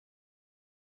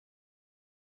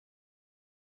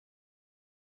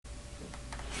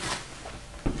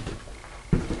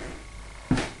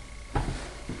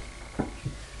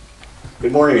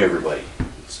Good morning, everybody.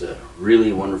 It's a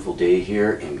really wonderful day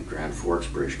here in Grand Forks,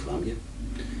 British Columbia,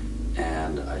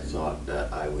 and I thought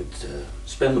that I would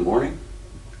spend the morning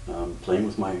playing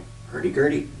with my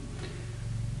hurdy-gurdy.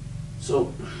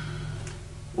 So,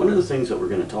 one of the things that we're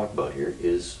going to talk about here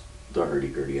is the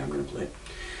hurdy-gurdy I'm going to play.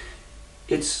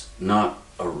 It's not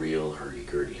a real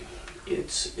hurdy-gurdy.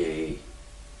 It's a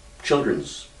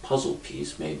children's puzzle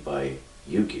piece made by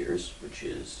UGEARS, which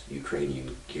is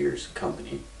Ukrainian gears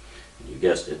company. You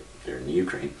guessed it, they're in the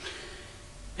Ukraine.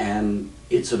 And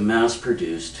it's a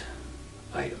mass-produced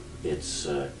item. It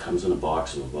comes in a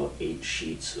box of about 8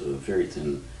 sheets of very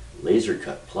thin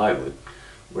laser-cut plywood,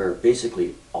 where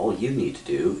basically all you need to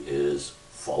do is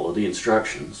follow the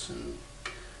instructions. And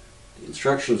the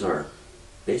instructions are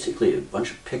basically a bunch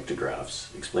of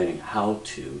pictographs explaining how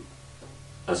to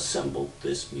assemble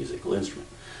this musical instrument.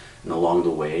 And along the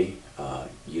way,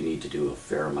 you need to do a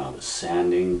fair amount of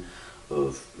sanding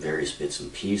of various bits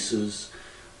and pieces.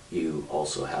 You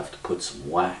also have to put some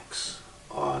wax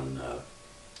on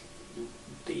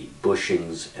the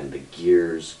bushings and the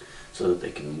gears so that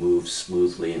they can move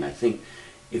smoothly. And I think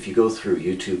if you go through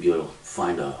YouTube, you'll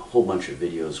find a whole bunch of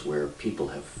videos where people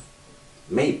have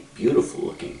made beautiful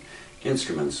looking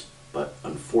instruments, but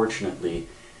unfortunately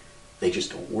they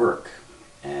just don't work.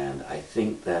 And I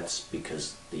think that's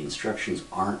because the instructions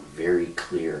aren't very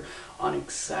clear on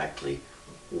exactly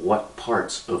what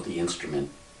parts of the instrument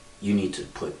you need to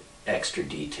put extra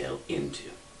detail into.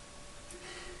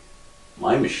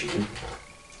 My machine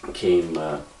came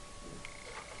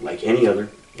like any other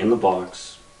in the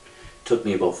box. Took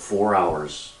me about 4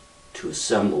 hours to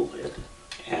assemble it,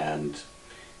 and it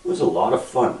was a lot of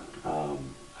fun.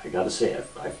 I gotta say,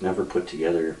 I've never put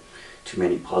together too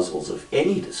many puzzles of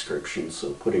any description,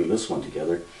 so putting this one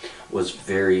together was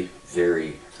very,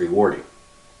 very rewarding.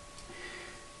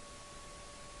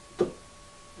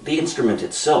 The instrument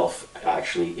itself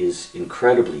actually is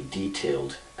incredibly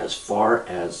detailed as far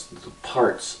as the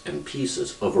parts and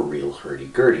pieces of a real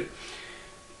hurdy-gurdy.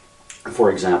 For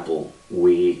example,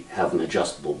 we have an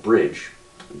adjustable bridge,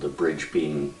 the bridge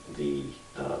being the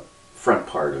front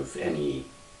part of any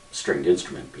stringed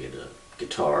instrument, be it a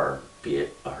guitar, be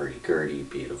it a hurdy-gurdy,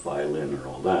 be it a violin or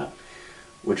all that,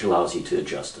 which allows you to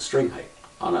adjust the string height.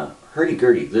 On a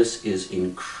hurdy-gurdy, this is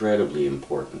incredibly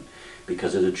important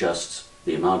because it adjusts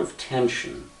the amount of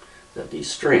tension that these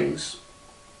strings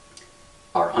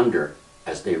are under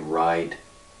as they ride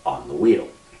on the wheel.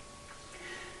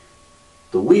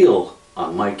 The wheel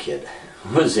on my kit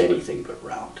was anything but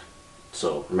round.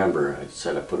 So remember, I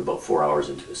said I put about 4 hours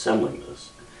into assembling this.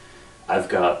 I've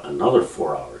got another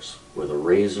 4 hours with a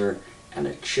razor and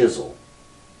a chisel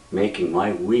making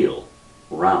my wheel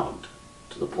round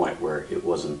to the point where it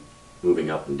wasn't moving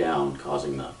up and down,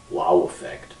 causing the wow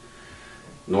effect.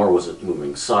 Nor was it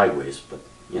moving sideways, but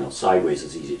you know, sideways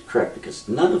is easy to correct because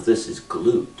none of this is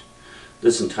glued.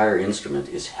 This entire instrument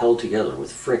is held together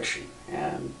with friction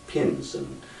and pins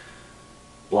and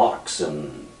blocks,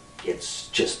 and it's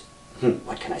just,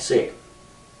 what can I say?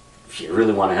 If you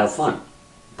really want to have fun,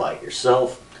 buy it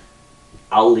yourself.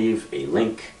 I'll leave a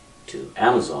link to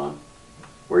Amazon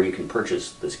where you can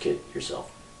purchase this kit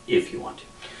yourself if you want to.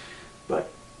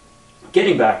 But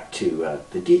getting back to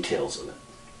the details of it.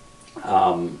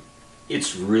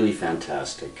 It's really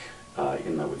fantastic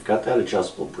in that we've got that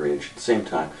adjustable bridge. At the same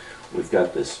time, we've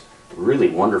got this really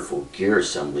wonderful gear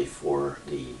assembly for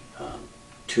the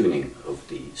tuning of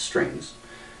the strings.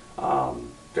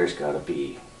 There's got to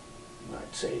be,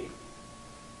 I'd say,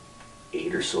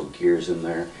 8 or so gears in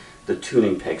there. The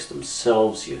tuning pegs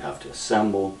themselves you have to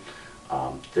assemble.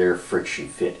 They're friction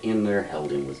fit in there,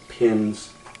 held in with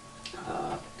pins.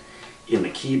 In the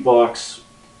key box,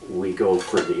 we go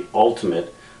for the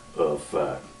ultimate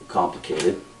of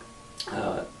complicated.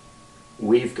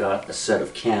 We've got a set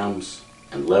of cams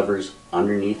and levers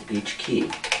underneath each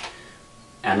key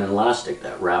and an elastic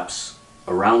that wraps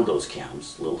around those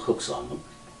cams, little hooks on them,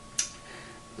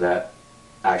 that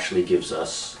actually gives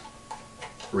us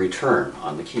return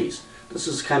on the keys. This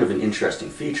is kind of an interesting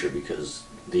feature because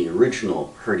the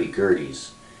original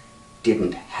hurdy-gurdys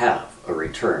didn't have a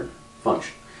return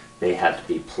function. They had to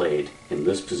be played in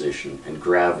this position, and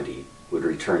gravity would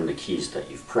return the keys that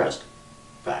you've pressed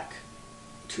back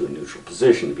to a neutral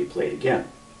position to be played again.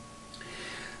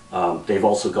 They've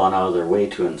also gone out of their way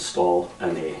to install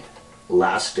an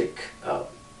elastic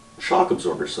shock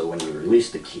absorber, so when you release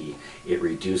the key, it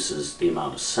reduces the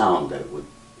amount of sound that it would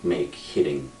make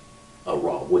hitting a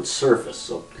raw wood surface.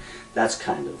 So that's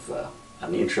kind of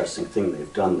an interesting thing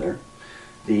they've done there.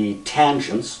 The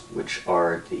tangents, which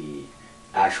are the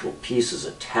actual pieces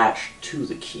attached to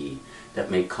the key that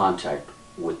make contact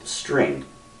with the string,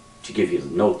 to give you the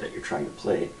note that you're trying to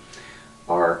play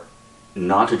are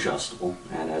not adjustable,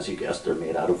 and as you guessed, they're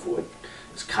made out of wood.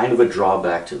 It's kind of a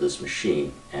drawback to this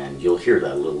machine, and you'll hear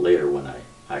that a little later when I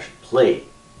actually play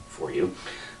for you.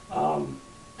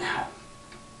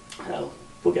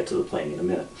 We'll get to the playing in a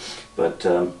minute. But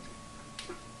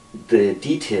the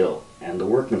detail and the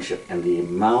workmanship and the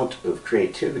amount of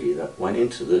creativity that went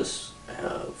into this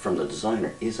from the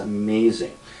designer is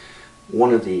amazing.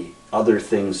 One of the other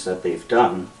things that they've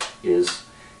done is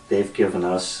they've given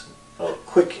us a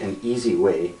quick and easy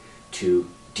way to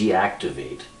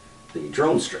deactivate the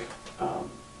drone string.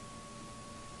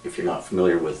 If you're not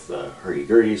familiar with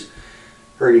hurdy-gurdies,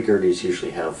 hurdy-gurdies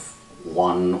usually have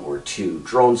one or two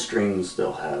drone strings.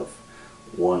 They'll have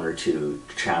one or two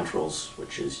chanterelles,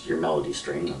 which is your melody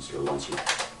string. Those are the ones you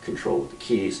control with the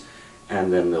keys.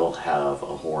 And then they'll have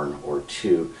a horn or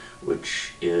two,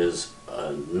 which is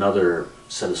another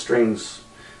set of strings,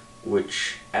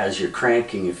 which as you're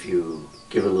cranking, if you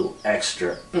give a little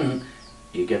extra,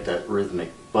 you get that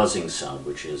rhythmic buzzing sound,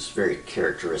 which is very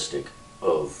characteristic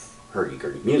of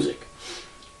hurdy-gurdy music.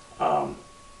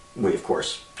 We of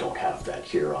course don't have that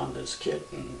here on this kit,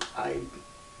 and I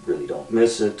really don't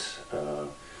miss it.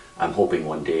 I'm hoping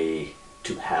one day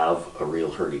to have a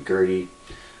real hurdy-gurdy.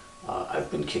 I've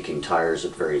been kicking tires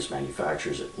at various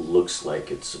manufacturers. It looks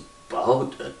like it's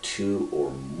about a 2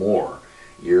 or more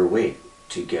year wait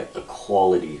to get a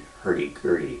quality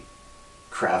hurdy-gurdy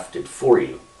crafted for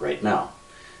you right now.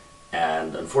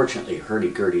 And unfortunately,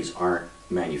 hurdy-gurdies aren't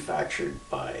manufactured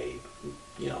by,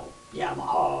 you know,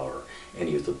 Yamaha or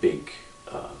any of the big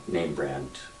name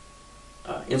brand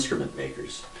instrument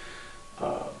makers,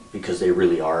 because they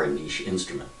really are a niche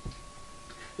instrument.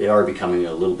 They are becoming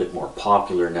a little bit more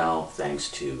popular now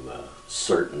thanks to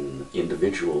certain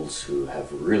individuals who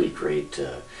have really great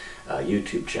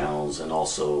YouTube channels, and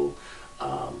also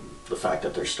the fact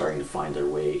that they're starting to find their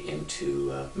way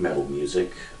into metal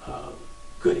music.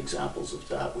 Good examples of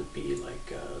that would be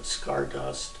like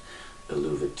Stardust,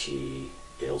 Illuvity,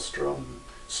 Aelstrom,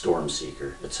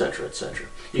 Stormseeker, etc., etc.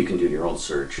 You can do your own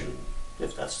search, and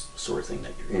if that's the sort of thing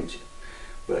that you're into.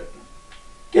 But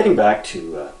getting back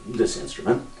to this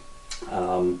instrument,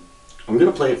 I'm going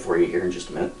to play it for you here in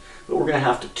just a minute, but we're going to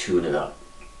have to tune it up.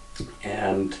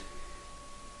 And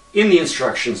in the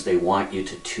instructions, they want you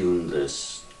to tune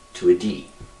this to a D.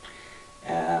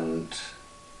 And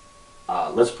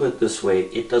let's put it this way,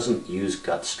 it doesn't use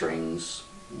gut strings,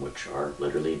 which are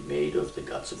literally made of the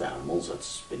guts of animals.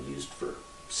 That's been used for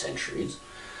centuries.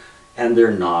 And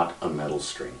they're not a metal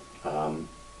string.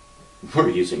 We're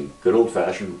using good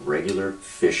old-fashioned regular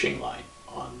fishing line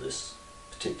on this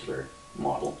particular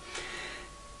model.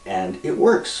 And it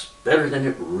works better than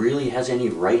it really has any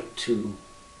right to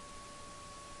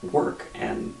work.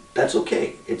 And that's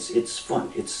okay. It's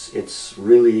fun. It's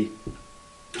really,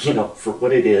 you know, for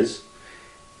what it is,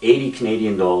 80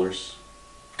 Canadian dollars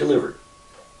delivered.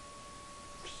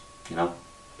 You know,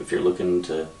 if you're looking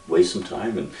to waste some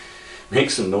time and make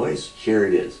some noise, here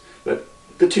it is. But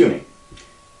the tuning.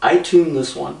 I tuned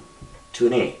this one to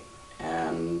an A.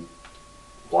 And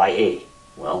why A?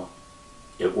 Well,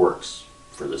 it works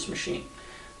for this machine.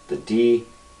 The D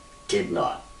did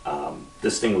not.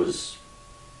 This thing was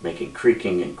making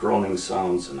creaking and groaning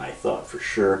sounds, and I thought for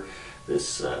sure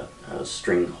this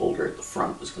string holder at the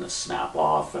front was going to snap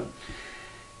off, and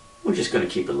we're just going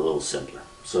to keep it a little simpler.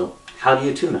 So how do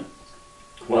you tune it?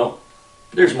 Well,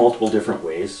 there's multiple different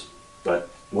ways, but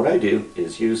what I do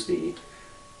is use the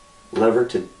lever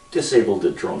to disable the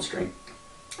drone string,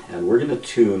 and we're going to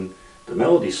tune the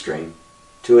melody string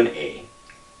to an A.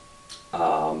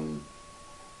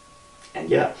 And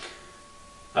yeah,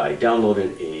 I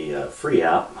downloaded a free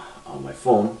app on my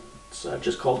phone. It's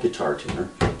just called Guitar Tuner.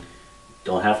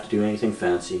 Don't have to do anything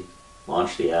fancy.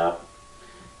 Launch the app,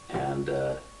 and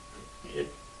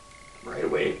it right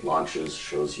away launches,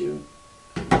 shows you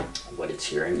what it's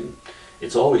hearing, and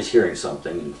it's always hearing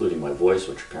something, including my voice,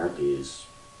 which apparently is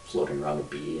floating around a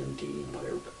B and D and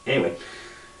whatever. But anyway,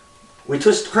 we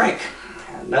twist the crank,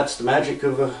 and that's the magic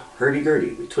of a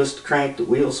hurdy-gurdy. We twist the crank, the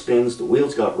wheel spins, the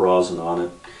wheel's got rosin on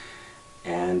it,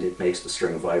 and it makes the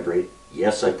string vibrate.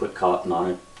 Yes, I put cotton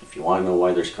on it. If you want to know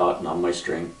why there's cotton on my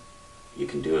string, you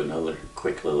can do another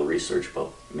quick little research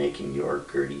about making your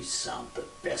gurdy sound the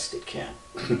best it can.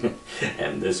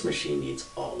 And this machine needs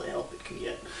all the help it can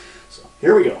get. So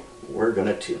here we go. We're going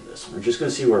to tune this. We're just going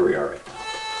to see where we are right now.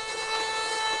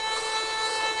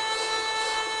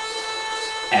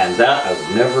 And that I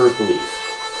would never have believed.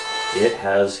 It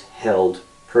has held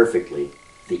perfectly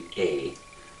the A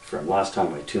from last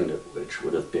time I tuned it, which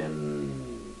would have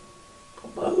been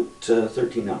about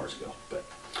 13 hours ago. But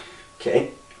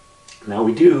okay, Now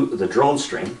we do the drone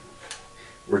string.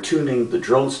 We're tuning the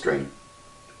drone string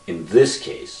in this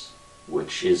case,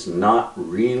 which is not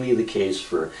really the case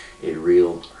for a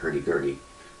real hurdy-gurdy,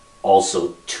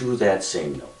 also to that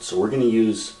same note. So we're going to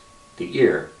use the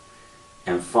ear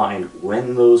and find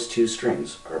when those two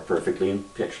strings are perfectly in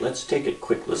pitch. Let's take a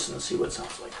quick listen and see what it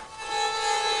sounds like.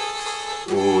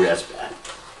 Ooh, that's bad.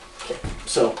 Okay,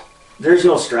 so there's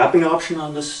no strapping option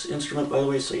on this instrument, by the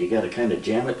way, so you got to kind of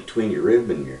jam it between your rib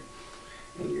and your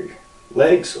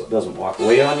leg so it doesn't walk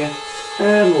away on you.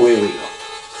 And away we go.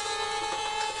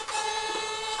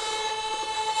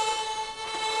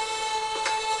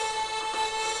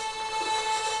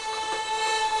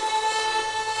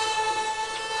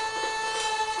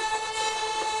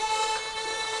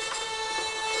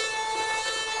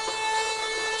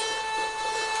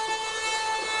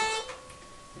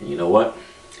 And you know what?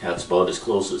 That's about as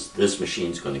close as this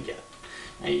machine's going to get.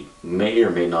 Now you may or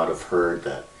may not have heard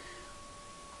that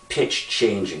pitch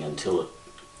changing until it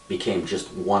became just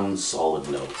one solid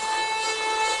note.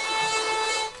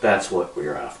 That's what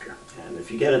we're after. And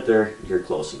if you get it there, you're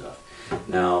close enough.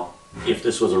 Now, if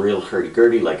this was a real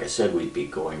hurdy-gurdy, like I said, we'd be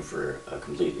going for a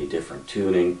completely different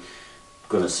tuning. I'm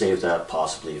going to save that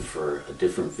possibly for a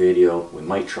different video. We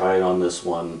might try it on this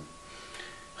one.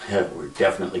 We're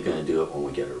definitely going to do it when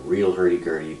we get a real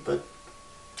hurdy-gurdy, but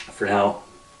for now,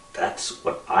 that's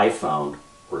what I found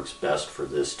works best for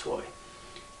this toy.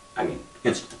 I mean,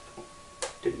 instrument.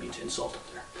 Didn't mean to insult it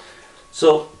there.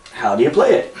 So, how do you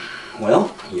play it?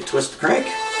 Well, you twist the crank.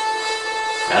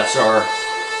 That's our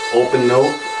open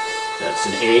note. That's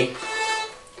an A.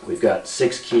 We've got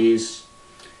 6 keys.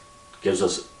 Gives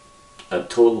us a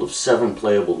total of 7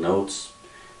 playable notes.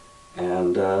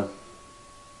 And,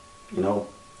 you know,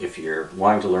 if you're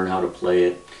wanting to learn how to play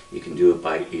it, you can do it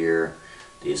by ear.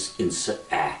 The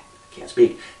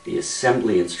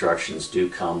assembly instructions do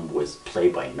come with play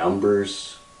by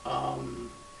numbers.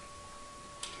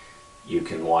 You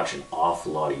can watch an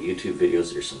awful lot of YouTube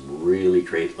videos. There's some really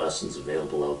great lessons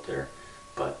available out there.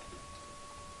 But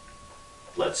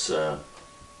let's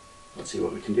see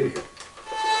what we can do here.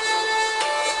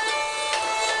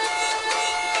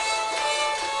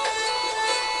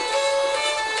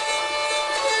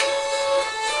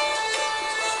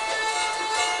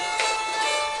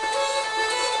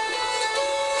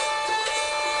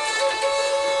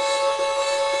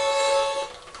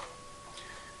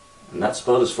 And that's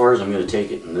about as far as I'm going to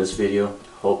take it in this video.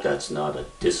 Hope that's not a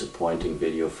disappointing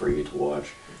video for you to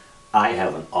watch. I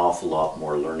have an awful lot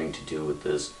more learning to do with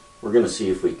this. We're going to see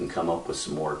if we can come up with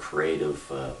some more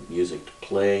creative music to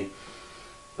play.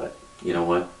 But you know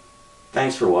what?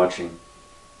 Thanks for watching.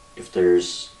 If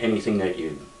there's anything that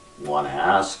you want to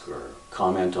ask or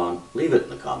comment on, leave it in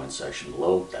the comment section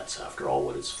below. That's after all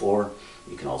what it's for.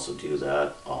 You can also do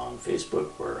that on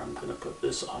Facebook, where I'm going to put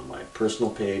this on my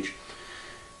personal page.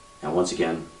 And once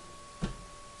again,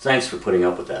 thanks for putting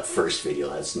up with that first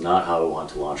video. That's not how I want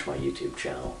to launch my YouTube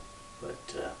channel.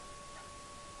 But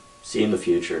see you in the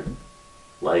future.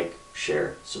 Like,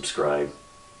 share, subscribe,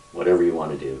 whatever you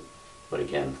want to do. But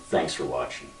again, thanks for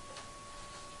watching.